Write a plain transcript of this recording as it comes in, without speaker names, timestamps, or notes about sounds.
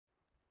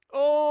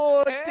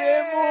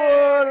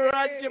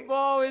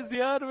Radjabov is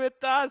here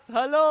with us.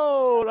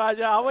 Hello,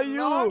 Raja. How are you?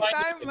 Long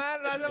time, man,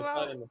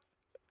 Radjabov.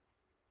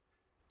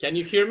 Can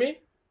you hear me?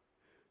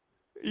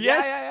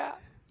 Yes. Yeah.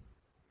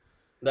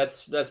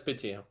 That's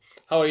pity.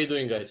 How are you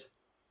doing, guys?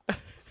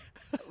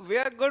 We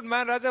are good,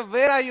 man. Raja,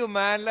 where are you,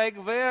 man? Like,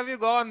 where have you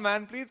gone,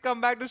 man? Please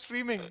come back to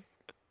streaming.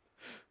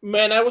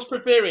 Man, I was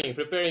preparing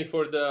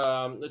for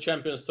the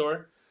Champions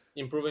Tour,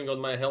 improving on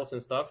my health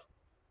and stuff,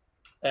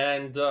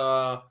 and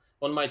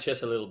on my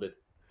chess a little bit.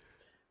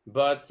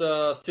 But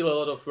still a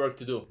lot of work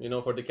to do,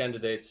 for the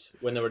candidates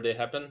whenever they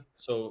happen.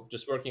 So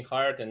just working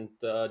hard and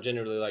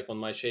generally like on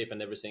my shape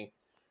and everything.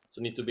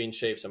 So need to be in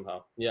shape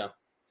somehow. Yeah,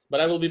 but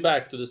I will be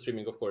back to the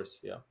streaming, of course.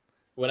 Yeah,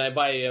 when I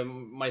buy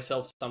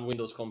myself some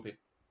Windows compy,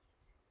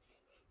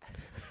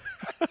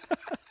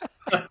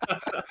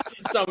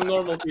 some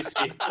normal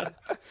PC.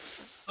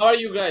 How are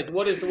you guys?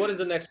 What is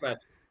the next match?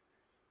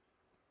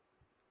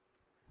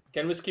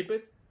 Can we skip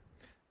it?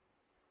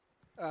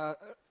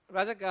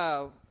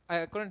 Raja,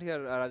 I couldn't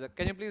hear Raja.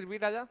 Can you please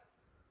read, Raja?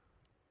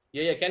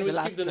 Yeah. Can we The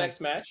skip last the track.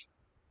 next match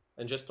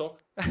and just talk?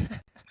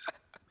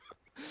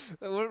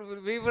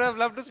 We would have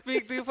loved to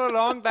speak to you for a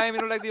long time,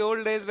 like the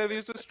old days where we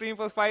used to stream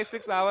for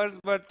 5-6 hours.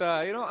 But,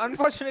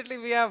 unfortunately,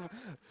 we have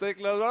a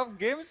lot of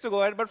games to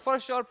go at. But for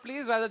sure,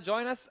 please, Raja,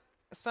 join us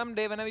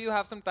someday whenever you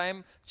have some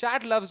time.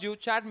 Chat loves you.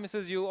 Chat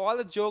misses you. All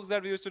the jokes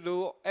that we used to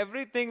do,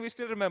 everything we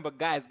still remember.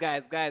 Guys.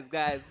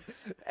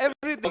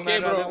 Everything, Okay,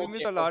 man, Raja. bro. We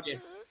miss a lot.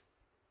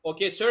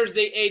 Okay,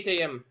 Thursday, 8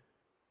 a.m.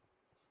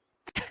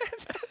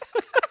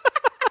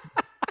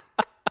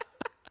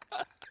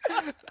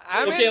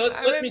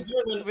 Let me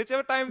join when,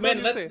 whichever time zone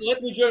you say.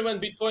 let me join when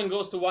Bitcoin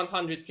goes to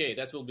 100K.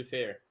 That will be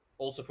fair.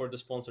 Also for the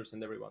sponsors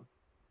and everyone.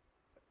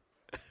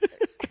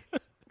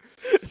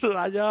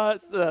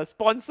 Raja's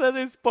sponsor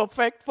is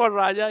perfect for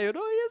Raja. He has a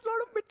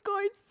lot of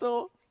bitcoins,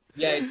 so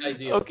Yeah, it's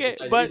ideal. Okay,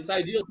 it's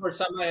ideal for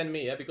Samay and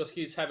me, yeah, because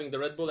he's having the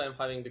Red Bull, I'm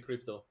having the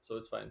crypto, so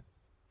it's fine.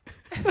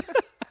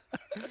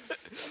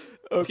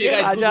 Okay,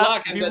 guys,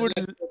 Raja, good luck,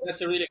 and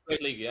that's a really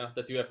great league, yeah,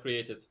 that you have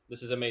created.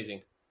 This is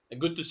amazing. And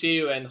good to see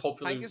you, and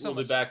hopefully Thank you so we'll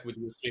be much. back with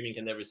you streaming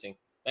and everything.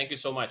 Thank you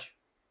so much.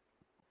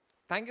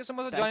 Thank you so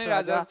much for Thanks, joining,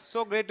 Raja. Raja. It's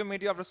so great to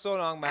meet you after so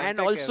long, man. And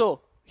Take care.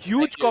 also, huge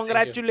Thank you.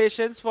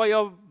 congratulations for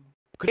your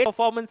great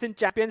performance in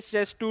Champions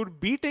Chess Tour,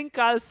 beating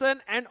Carlsen,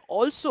 and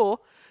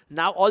also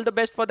now all the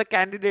best for the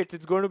candidates.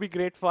 It's going to be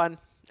great fun,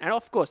 and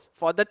of course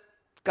for the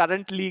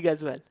current league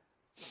as well.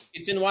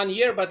 It's in 1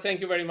 year, but thank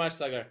you very much,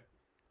 Sagar.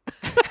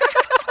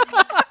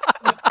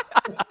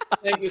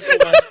 Thank you so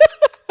much.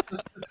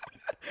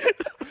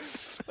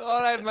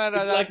 All right, man.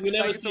 It's Raja. like we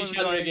never Thank you see so each much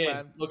for other joining, again.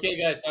 man. Okay,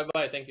 guys,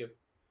 bye-bye. Thank you.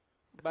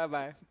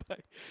 Bye-bye. Bye.